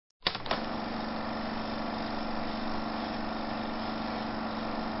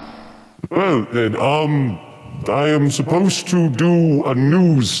Well, then, I am supposed to do a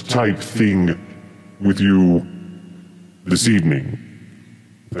news-type thing with you this evening.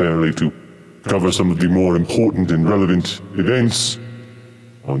 Apparently to cover some of the more important and relevant events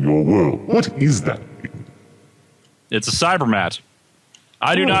on your world. What is that? It's a cybermat.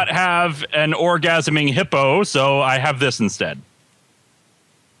 I do not have an orgasming hippo, so I have this instead.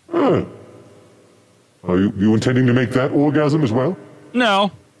 Are you intending to make that orgasm as well?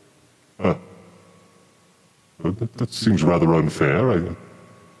 No. That seems rather unfair. I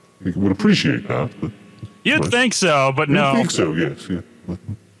would appreciate that. You'd think so, but no. I think so, yes. Yeah.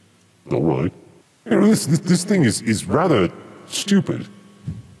 All right. You know, this thing is rather stupid.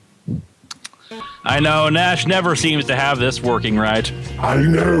 I know, Nash never seems to have this working right. I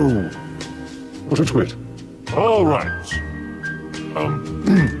know. What a twit. All right.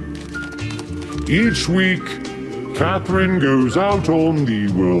 Each week, Catherine goes out on the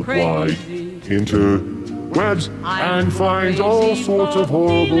worldwide interwebs and finds all sorts of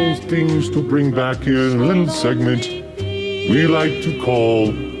horrible things to bring back here in a little segment we like to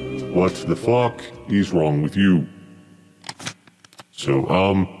call What the Fuck is Wrong with You? So,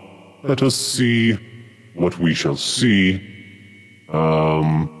 let us see what we shall see.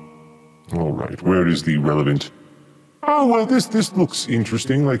 Alright, where is the relevant... Oh, well, this looks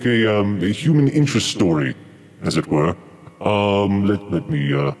interesting, like a human interest story, as it were. Let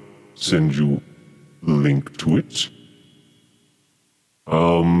me, send you the link to it.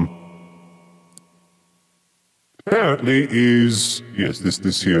 Apparently is... Yes,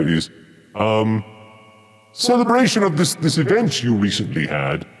 this here is, celebration of this event you recently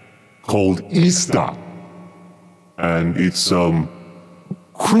had, called Easter. And it's,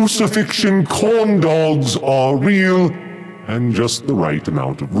 crucifixion corn dogs are real and just the right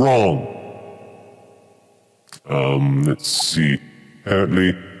amount of wrong. Let's see.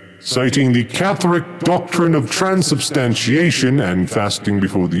 Apparently, citing the Catholic doctrine of transubstantiation and fasting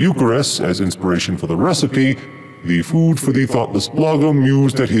before the Eucharist as inspiration for the recipe, the Food for the Thoughtless blogger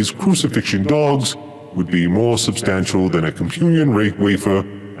mused that his crucifixion dogs would be more substantial than a communion wafer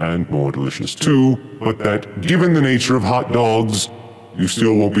and more delicious too, but that given the nature of hot dogs, you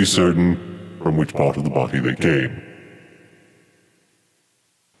still won't be certain from which part of the body they came.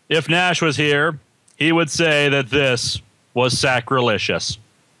 If Nash was here, he would say that this was sacrilegious.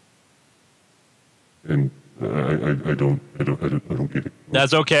 And I don't get it.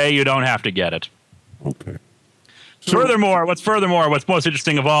 That's okay, you don't have to get it. Okay. So, Furthermore, what's most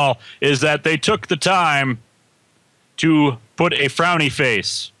interesting of all is that they took the time to put a frowny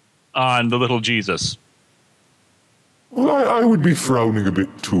face on the little Jesus. Well, I would be frowning a bit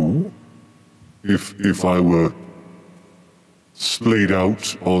too, if I were splayed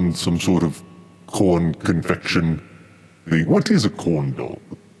out on some sort of corn confection thing. What is a corn dog?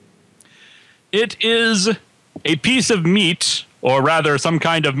 It is a piece of meat, or rather some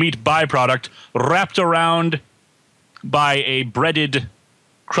kind of meat byproduct, wrapped around by a breaded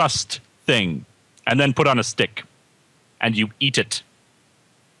crust thing, and then put on a stick, and you eat it.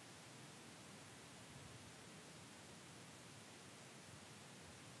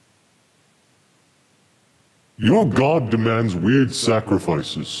 Your god demands weird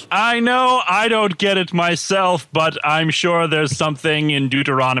sacrifices. I know I don't get it myself, but I'm sure there's something in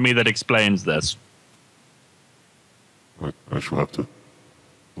Deuteronomy that explains this. I shall have to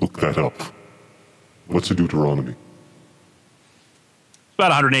look that up. What's a Deuteronomy? It's about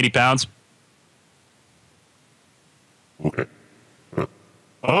 180 pounds. Okay.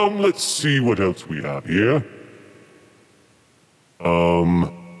 Let's see what else we have here.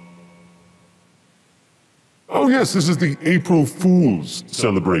 Oh yes, this is the April Fool's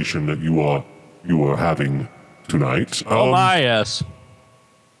celebration that you are having tonight. Oh my, yes.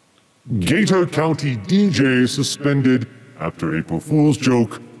 Gator County DJ suspended after April Fool's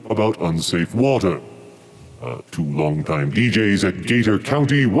joke about unsafe water. Two longtime DJs at Gator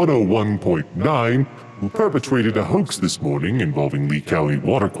County 101.9 who perpetrated a hoax this morning involving Lee County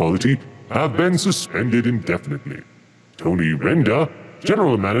water quality have been suspended indefinitely. Tony Renda,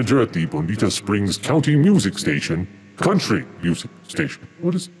 general manager at the Bonita Springs County Music Station, country music station,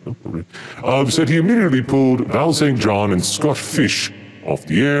 said he immediately pulled Val St. John and Scott Fish off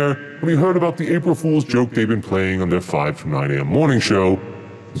the air when he heard about the April Fool's joke they've been playing on their 5 to 9 a.m. morning show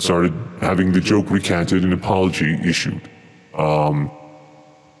and started having the joke recanted and apology issued.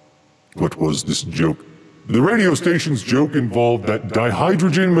 What was this joke? The radio station's joke involved that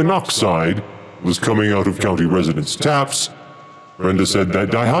dihydrogen monoxide was coming out of county residents' taps. Brenda said that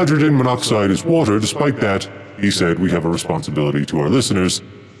dihydrogen monoxide is water. Despite that, he said we have a responsibility to our listeners.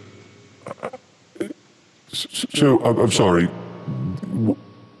 So, I'm sorry.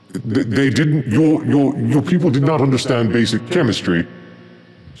 They didn't. Your people did not understand basic chemistry,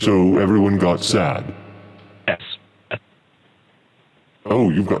 so everyone got sad. Yes. Oh,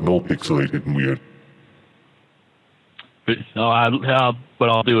 you've gotten all pixelated and weird. But, what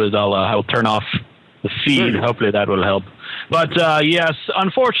I'll do is I'll turn off the feed. Hopefully that will help. But yes,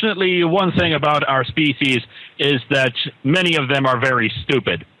 unfortunately, one thing about our species is that many of them are very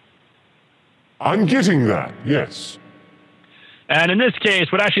stupid. I'm getting that, yes. And in this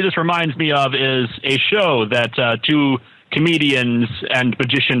case, what actually this reminds me of is a show that two comedians and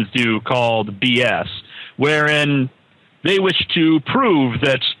magicians do called BS, wherein they wish to prove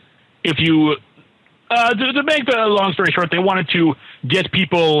that if you, to make the long story short, they wanted to get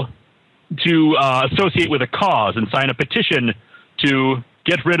people to associate with a cause and sign a petition to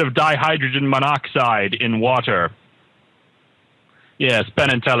get rid of dihydrogen monoxide in water. Yes, Penn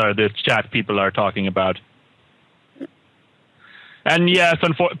and Teller, the chat people are talking about. And yes,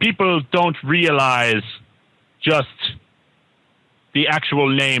 people don't realize just the actual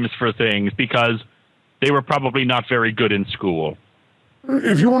names for things because they were probably not very good in school.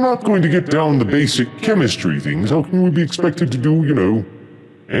 If you're not going to get down the basic chemistry things, how can we be expected to do, you know,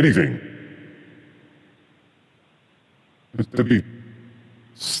 anything? That'd be...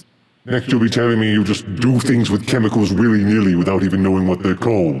 Next you'll be telling me you just do things with chemicals willy-nilly without even knowing what they're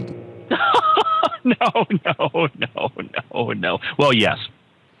called. No. Well, yes.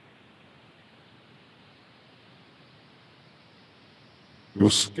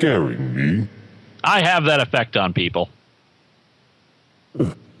 You're scaring me. I have that effect on people.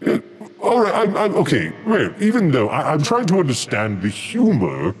 All right, I'm okay. Well, even though I'm trying to understand the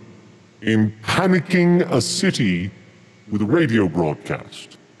humor in panicking a city with a radio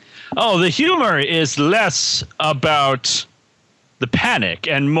broadcast. Oh, the humor is less about the panic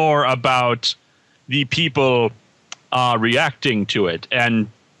and more about the people reacting to it and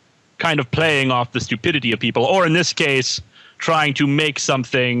kind of playing off the stupidity of people, or in this case, trying to make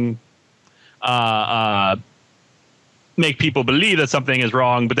something, make people believe that something is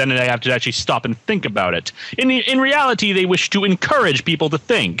wrong, but then they have to actually stop and think about it. In reality, they wish to encourage people to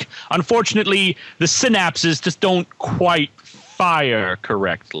think. Unfortunately, the synapses just don't quite fire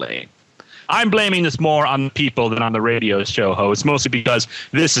correctly. I'm blaming this more on people than on the radio show hosts, mostly because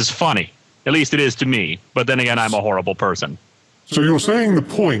this is funny. At least it is to me. But then again, I'm a horrible person. So you're saying the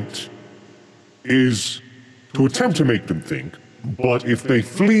point is to attempt to make them think, but if they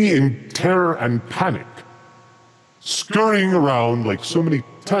flee in terror and panic, scurrying around like so many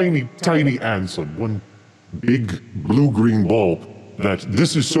tiny, tiny ants on one big blue-green bulb, that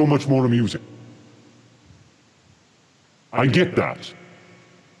this is so much more amusing. I get that.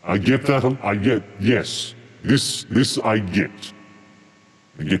 Yes. This I get.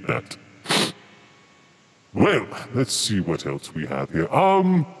 I get that. Well, let's see what else we have here.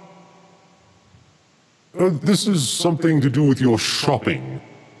 This is something to do with your shopping.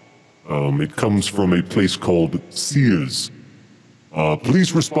 It comes from a place called Sears.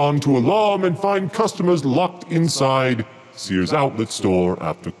 Police respond to alarm and find customers locked inside Sears outlet store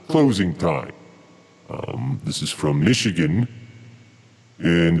after closing time. This is from Michigan.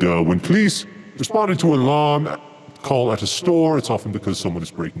 And when police responded to an alarm call at a store, it's often because someone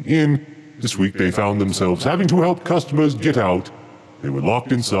is breaking in. This week they found themselves having to help customers get out. They were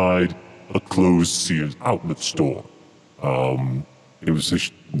locked inside a closed Sears outlet store. Police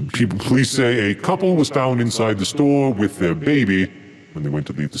say a couple was found inside the store with their baby. When they went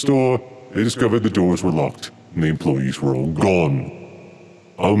to leave the store, they discovered the doors were locked and the employees were all gone.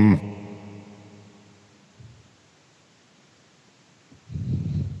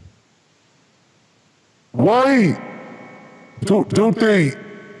 Why don't they...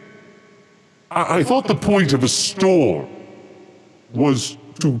 I thought the point of a store was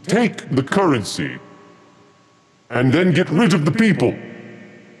to take the currency and then get rid of the people.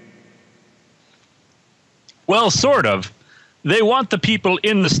 Well, sort of. They want the people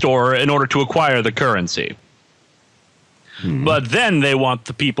in the store in order to acquire the currency. But then they want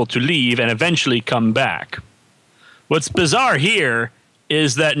the people to leave and eventually come back. What's bizarre here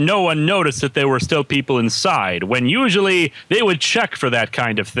is that no one noticed that there were still people inside, when usually they would check for that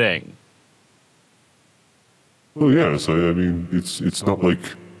kind of thing. Well, yes, I mean, it's not like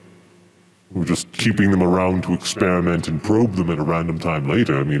we're just keeping them around to experiment and probe them at a random time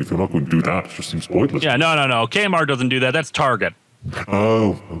later. I mean, if you're not going to do that, it just seems pointless. Yeah, no. Kmart doesn't do that. That's Target.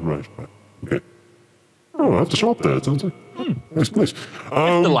 Oh, right. Okay. Oh, I have to shop there. It sounds like nice place.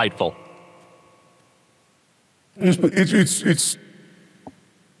 It's delightful. Yes, but it's...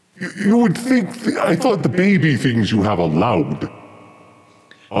 You would think... I thought the baby things you have allowed.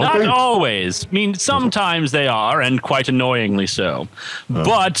 Aren't Not they? always. I mean, sometimes they are, and quite annoyingly so.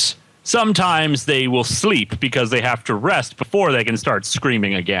 But sometimes they will sleep because they have to rest before they can start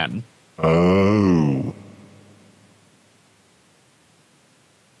screaming again. Oh.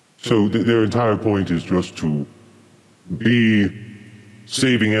 So their entire point is just to be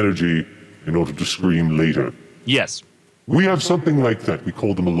saving energy in order to scream later. Yes, We have something like that. We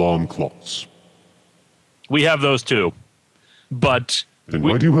call them alarm clocks. we have those too. But Then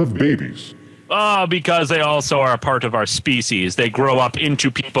why do you have babies? because they also are a part of our species. They grow up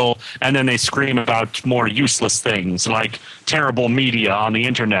into people and then they scream about more useless things like terrible media on the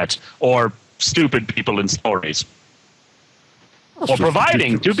internet or stupid people in stories. That's Or just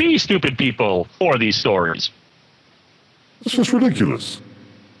providing to ridiculous. be stupid people for these stories. That's just ridiculous.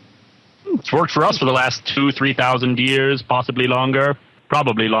 It's worked for us for the last 2,000-3,000 years, possibly longer,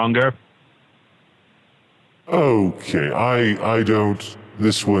 probably longer. Okay, I don't...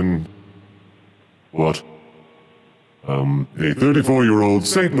 This one... What? A 34-year-old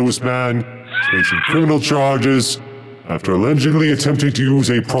St. Louis man is facing criminal charges after allegedly attempting to use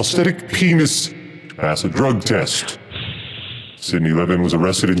a prosthetic penis to pass a drug test. Sidney Levin was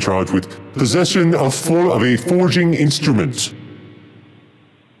arrested and charged with possession of a forging instrument.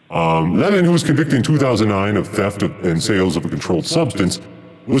 Levin, who was convicted in 2009 of theft and sales of a controlled substance,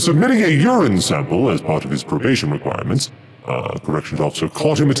 was submitting a urine sample as part of his probation requirements. A corrections officer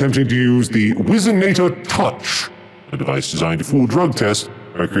caught him attempting to use the Whizzinator Touch, a device designed to fool drug tests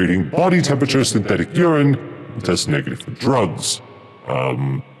by creating body temperature synthetic urine and test negative for drugs.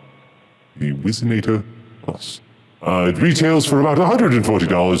 The Whizzinator Plus. It retails for about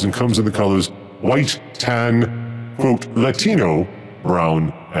 $140 and comes in the colors white, tan, quote, Latino,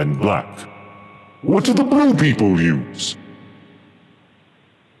 brown, and black. What do the blue people use?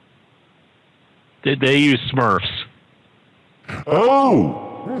 They use Smurfs.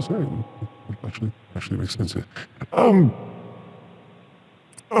 Oh! Yes, actually makes sense. All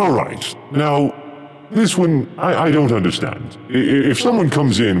right. Now, this one, I don't understand. If someone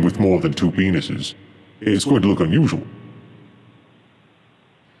comes in with more than 2 penises, it's going to look unusual.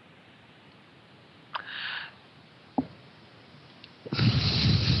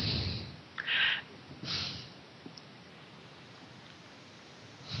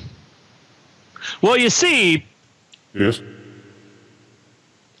 Well, you see, Yes?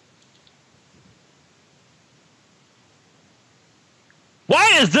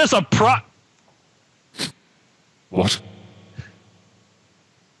 why is this a What?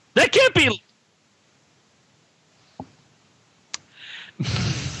 That can't be...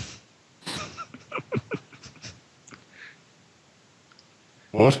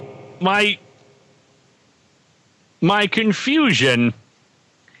 What? My confusion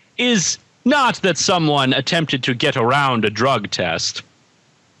is not that someone attempted to get around a drug test,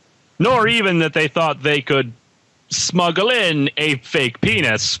 nor even that they thought they could smuggle in a fake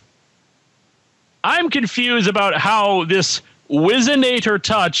penis. I'm confused about how this Whizzinator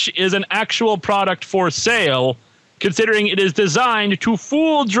Touch is an actual product for sale, considering it is designed to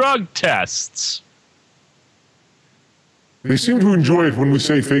fool drug tests. They seem to enjoy it when we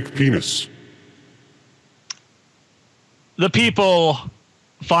say fake penis. The people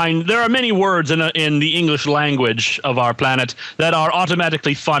find there are many words in the English language of our planet that are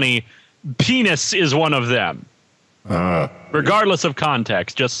automatically funny. Penis is one of them. Regardless of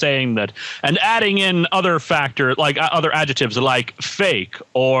context, just saying that and adding in other factors like other adjectives like fake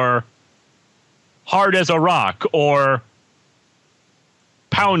or hard as a rock or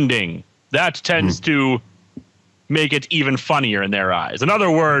pounding, that tends to make it even funnier in their eyes. Another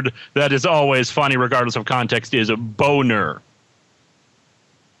word that is always funny regardless of context is boner.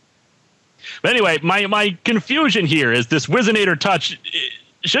 But anyway, my confusion here is this Whizzinator Touch.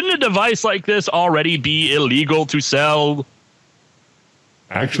 Shouldn't a device like this already be illegal to sell?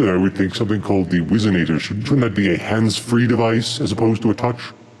 Actually, I would think something called the Whizzinator. Shouldn't that be a hands-free device as opposed to a touch?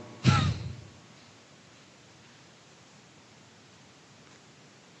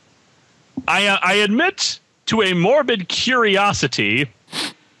 I admit to a morbid curiosity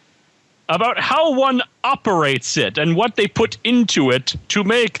about how one operates it and what they put into it to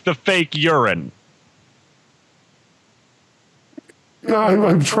make the fake urine. Yeah,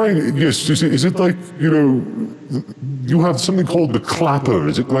 I'm trying. Yes, is it like, you have something called the clapper?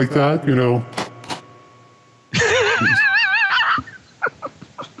 Is it like that?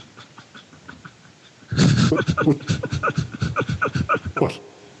 What?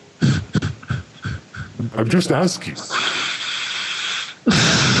 I'm just asking.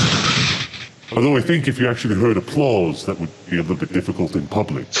 Although I think if you actually heard applause, that would be a little bit difficult in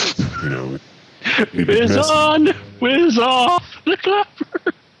public. It'd be a bit Whiz messy. on, whiz off, the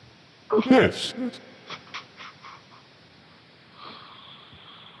clapper. Yes.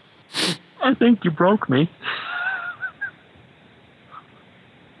 I think you broke me.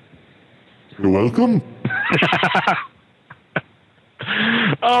 You're welcome.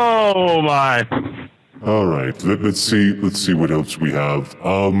 Oh my. All right. Let's see what else we have.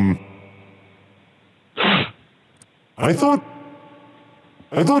 I thought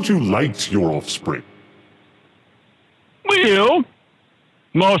you liked your offspring. We do.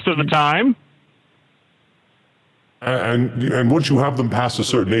 Most of the time. And once you have them past a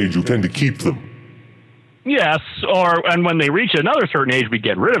certain age, you tend to keep them. Yes, and when they reach another certain age, we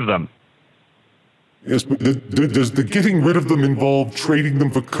get rid of them. Yes, but does the getting rid of them involve trading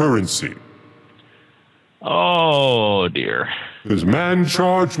them for currency? Oh, dear. There's man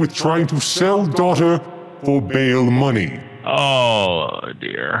charged with trying to sell daughter for bail money. Oh,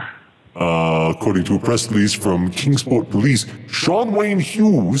 dear. According to a press release from Kingsport Police, Sean Wayne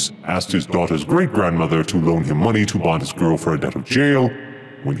Hughes asked his daughter's great-grandmother to loan him money to bond his girlfriend out of jail.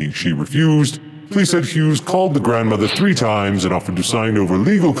 When she refused, police said Hughes called the grandmother 3 times and offered to sign over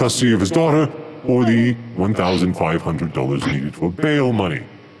legal custody of his daughter or the $1,500 needed for bail money.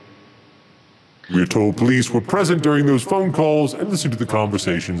 We're told police were present during those phone calls and listened to the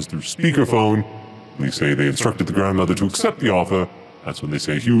conversations through speakerphone. Police say they instructed the grandmother to accept the offer. That's when they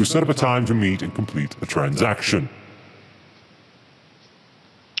say Hughes set up a time to meet and complete the transaction.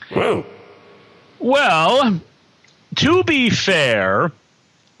 Well, to be fair,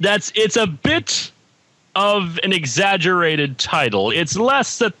 it's a bit of an exaggerated title. It's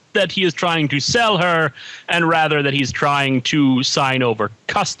less that he is trying to sell her, and rather that he's trying to sign over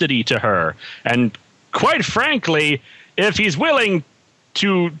custody to her. And quite frankly, if he's willing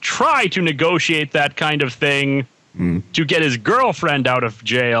to try to negotiate that kind of thing to get his girlfriend out of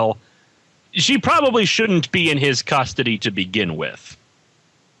jail, she probably shouldn't be in his custody to begin with.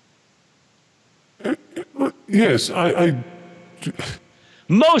 yes,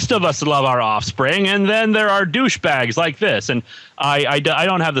 Most of us love our offspring, and then there are douchebags like this. And I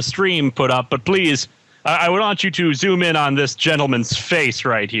don't have the stream put up, but please, I would want you to zoom in on this gentleman's face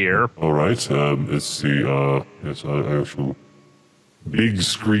right here. All right, let's see. Yes, I shall big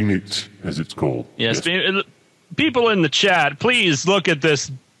screen it, as it's called. Yes. People in the chat, please look at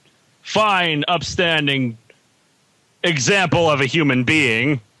this fine, upstanding example of a human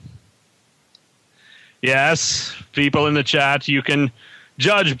being. Yes, people in the chat, you can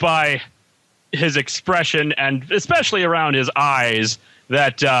judge by his expression, and especially around his eyes,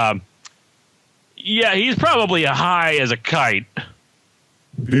 that, yeah, he's probably a high as a kite.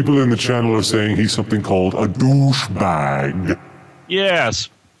 People in the channel are saying he's something called a douchebag. Yes.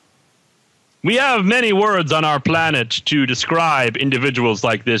 We have many words on our planet to describe individuals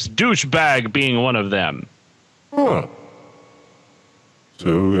like this, douchebag being one of them. Huh.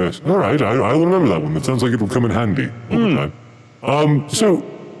 So, yes. All right, I'll remember that one. That sounds like it'll come in handy all the time. So,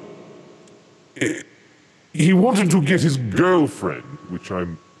 he wanted to get his girlfriend, which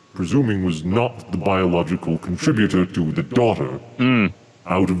I'm presuming was not the biological contributor to the daughter,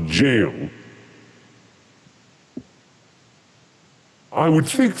 out of jail. I would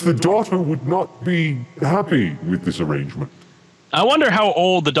think the daughter would not be happy with this arrangement. I wonder how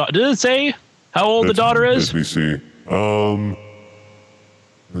old the daughter... Did it say how old the daughter is? Let me see.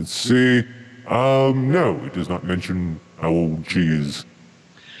 Let's see. No, it does not mention how old she is.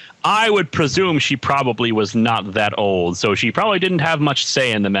 I would presume she probably was not that old, so she probably didn't have much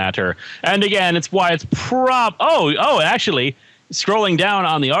say in the matter. And again, it's why it's actually, scrolling down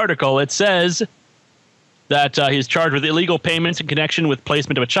on the article, it says that he's charged with illegal payments in connection with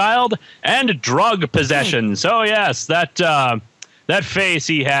placement of a child and drug possession. So yes, that face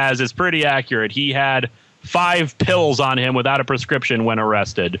he has is pretty accurate. He had 5 pills on him without a prescription when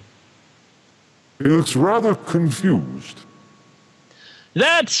arrested. He looks rather confused.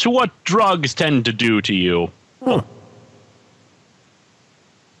 That's what drugs tend to do to you. Huh.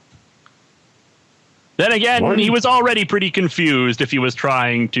 Then again, he was already pretty confused if he was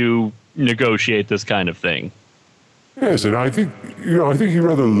trying to negotiate this kind of thing. Yes, and I think he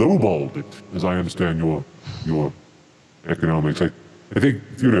rather lowballed it, as I understand your economics. I think,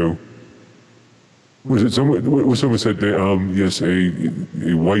 was it someone said yes,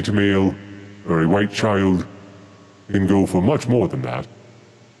 a white male or a white child can go for much more than that.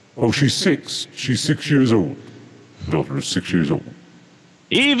 Oh, she's 6. She's 6 years old. The daughter is 6 years old.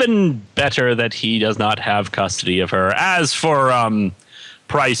 Even better that he does not have custody of her. As for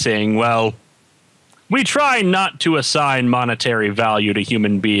pricing, well, we try not to assign monetary value to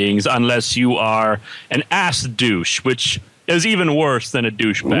human beings unless you are an ass douche, which is even worse than a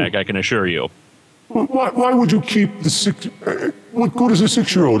douchebag, I can assure you. Why would you keep the six... what good is a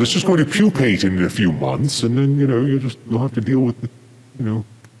 6-year-old? It's just going to pupate in a few months, and then, you'll have to deal with,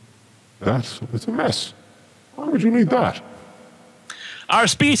 that. It's a mess. Why would you need that? Our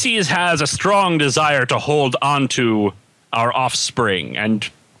species has a strong desire to hold onto our offspring and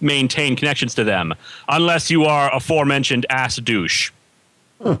maintain connections to them, unless you are aforementioned ass douche.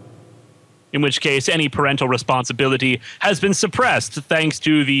 Huh. In which case, any parental responsibility has been suppressed thanks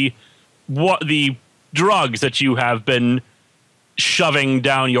to the drugs that you have been shoving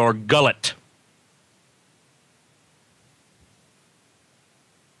down your gullet.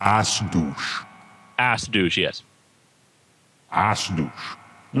 Ass douche. Ass douche, yes. Ass douche.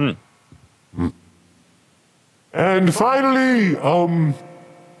 And finally,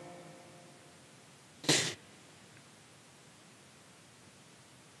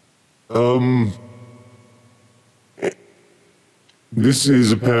 this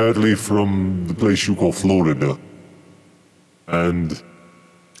is apparently from the place you call Florida. And...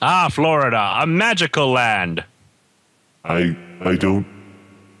 Florida, a magical land. I don't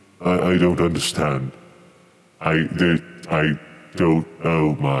understand. I don't,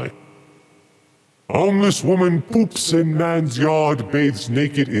 oh my. Homeless woman poops in man's yard, bathes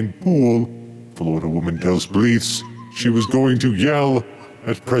naked in pool. Florida woman tells police she was going to yell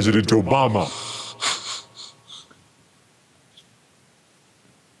at President Obama.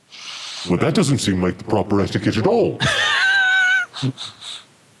 Well, that doesn't seem like the proper etiquette at all.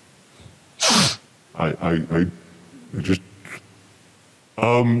 I just...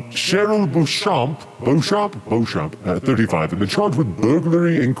 Cheryl Beauchamp, 35, had been charged with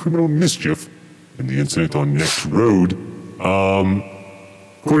burglary and criminal mischief in the incident on Next Road.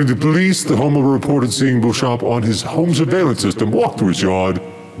 According to police, the homeowner reported seeing Beauchamp on his home surveillance system walk through his yard,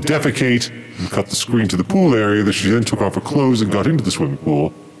 defecate, and cut the screen to the pool area that she then took off her clothes and got into the swimming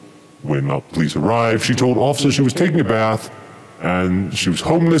pool. When police arrived, she told officers she was taking a bath and she was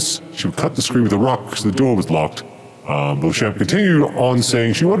homeless. She would cut the screen with a rock because the door was locked. Beauchamp continued on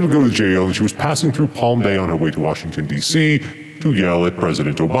saying she wanted to go to jail and she was passing through Palm Bay on her way to Washington, D.C. to yell at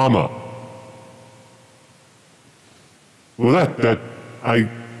President Obama. Well,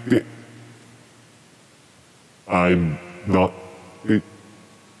 I'm not...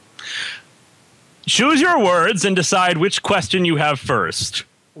 Choose your words and decide which question you have first.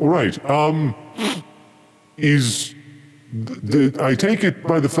 All right, I take it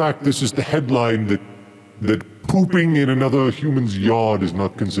by the fact this is the headline that pooping in another human's yard is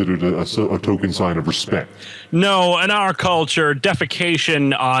not considered a token sign of respect. No, in our culture,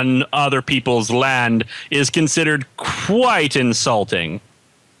 defecation on other people's land is considered quite insulting.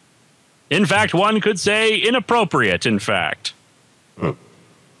 In fact, one could say inappropriate, in fact. So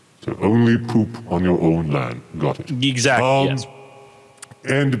only poop on your own land. Got it. Exactly, yes.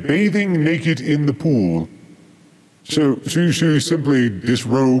 And bathing naked in the pool. So she simply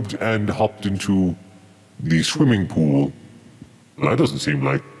disrobed and hopped into the swimming pool. That doesn't seem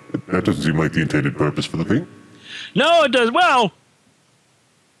like the intended purpose for the thing. No, it does. Well,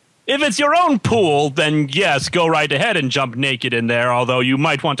 if it's your own pool, then yes, go right ahead and jump naked in there, although you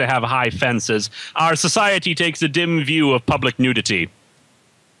might want to have high fences. Our society takes a dim view of public nudity.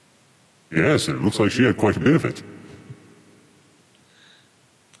 Yes, it looks like she had quite a bit of it.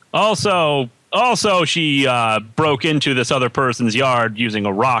 Also, she broke into this other person's yard using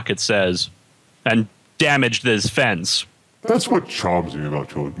a rock, it says, and damaged this fence. That's what charms me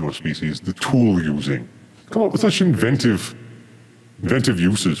about your species, the tool using. Come up with such inventive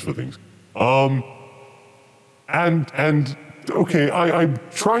uses for things. And okay, I'm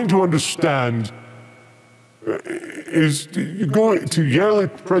trying to understand. Is you going to yell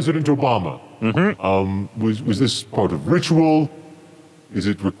at President Obama? Mm-hmm. Was this part of ritual? Is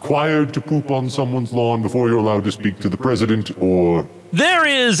it required to poop on someone's lawn before you're allowed to speak to the president, or? There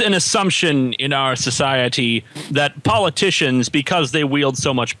is an assumption in our society that politicians, because they wield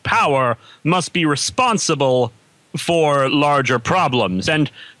so much power, must be responsible for larger problems.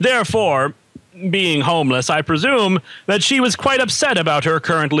 And therefore, being homeless, I presume that she was quite upset about her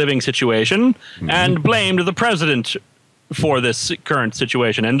current living situation and blamed the president for this current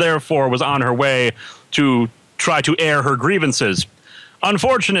situation, and therefore was on her way to try to air her grievances.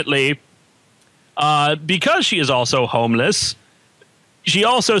 Unfortunately, because she is also homeless, she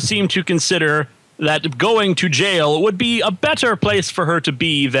also seemed to consider that going to jail would be a better place for her to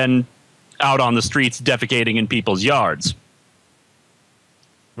be than out on the streets defecating in people's yards.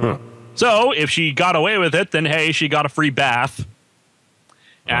 Huh. So if she got away with it, then hey, she got a free bath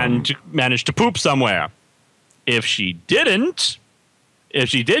and managed to poop somewhere. If she didn't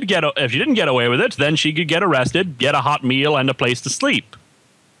get away with it, then she could get arrested, get a hot meal, and a place to sleep.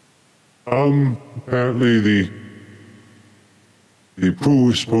 Apparently the poo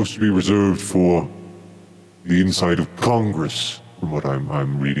is supposed to be reserved for the inside of Congress, from what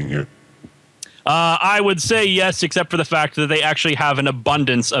I'm reading here. I would say yes, except for the fact that they actually have an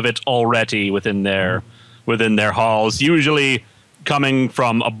abundance of it already within their halls, usually coming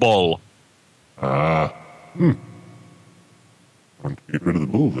from a bull. Want to get rid of the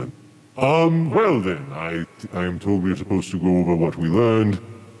bull then? Well then, I am told we're supposed to go over what we learned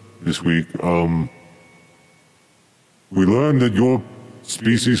this week. We learned that your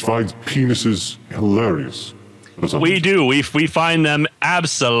species finds penises hilarious. We do. We find them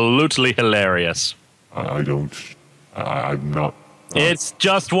absolutely hilarious. I'm not. It's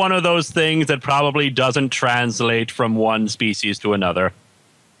just one of those things that probably doesn't translate from one species to another.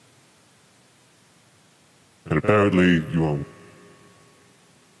 And apparently, you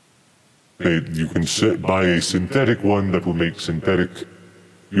can buy a synthetic one that will make synthetic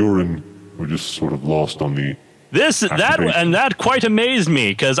urine. We're just sort of lost on the. That quite amazed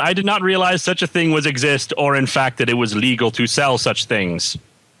me, because I did not realize such a thing was exist, or in fact that it was legal to sell such things.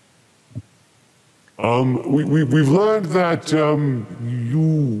 We've learned that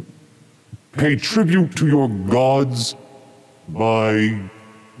you pay tribute to your gods by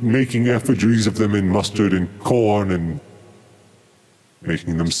making effigies of them in mustard and corn and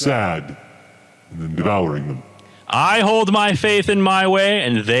making them sad and then devouring them. I hold my faith in my way,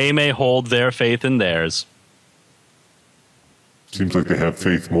 and they may hold their faith in theirs. Seems like they have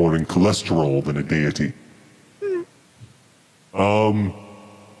faith more in cholesterol than a deity.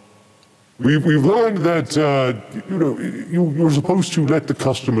 We've learned that you're supposed to let the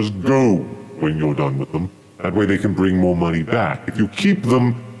customers go when you're done with them. That way they can bring more money back. If you keep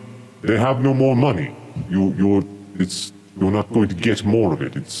them, they have no more money. You're not going to get more of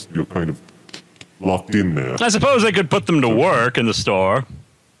it. You're kind of locked in there. I suppose they could put them to work in the store.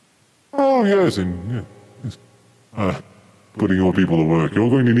 Oh yes, putting your people to work. You're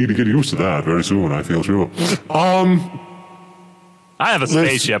going to need to get used to that very soon, I feel sure. I have a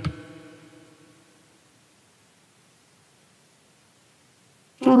spaceship.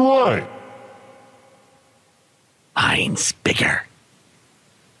 So do I. Mine's bigger.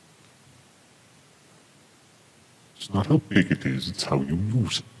 It's not how big it is, it's how you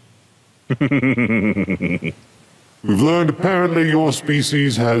use it. We've learned apparently your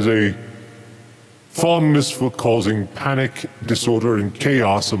species has a fondness for causing panic, disorder, and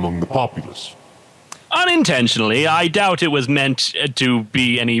chaos among the populace. Unintentionally, I doubt it was meant to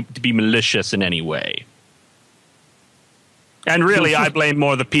be malicious in any way. And really, I blame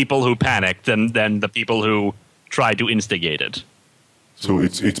more the people who panicked than the people who tried to instigate it. So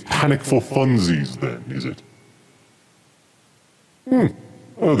it's panic for funsies then, is it?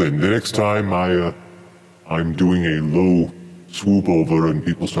 Well then, the next time I'm doing a low swoop over and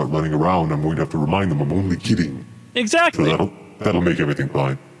people start running around, I'm going to have to remind them I'm only kidding. Exactly. So that'll make everything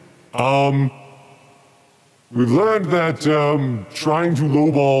fine. We've learned that trying to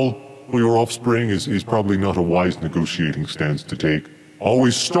lowball for your offspring is probably not a wise negotiating stance to take.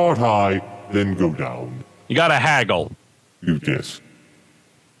 Always start high, then go down. You gotta haggle. Yes.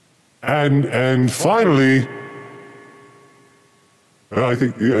 And finally, I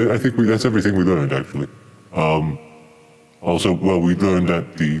think that's everything we learned actually. Also, well, we learned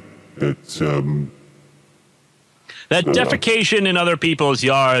that that defecation in other people's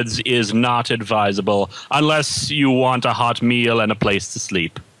yards is not advisable unless you want a hot meal and a place to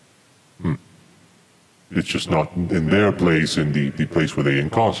sleep. It's just not in their place, in the place where they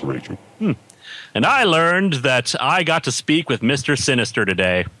incarcerate you. And I learned that I got to speak with Mr. Sinister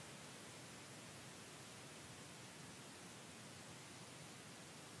today.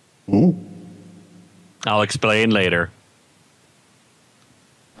 Who? I'll explain later.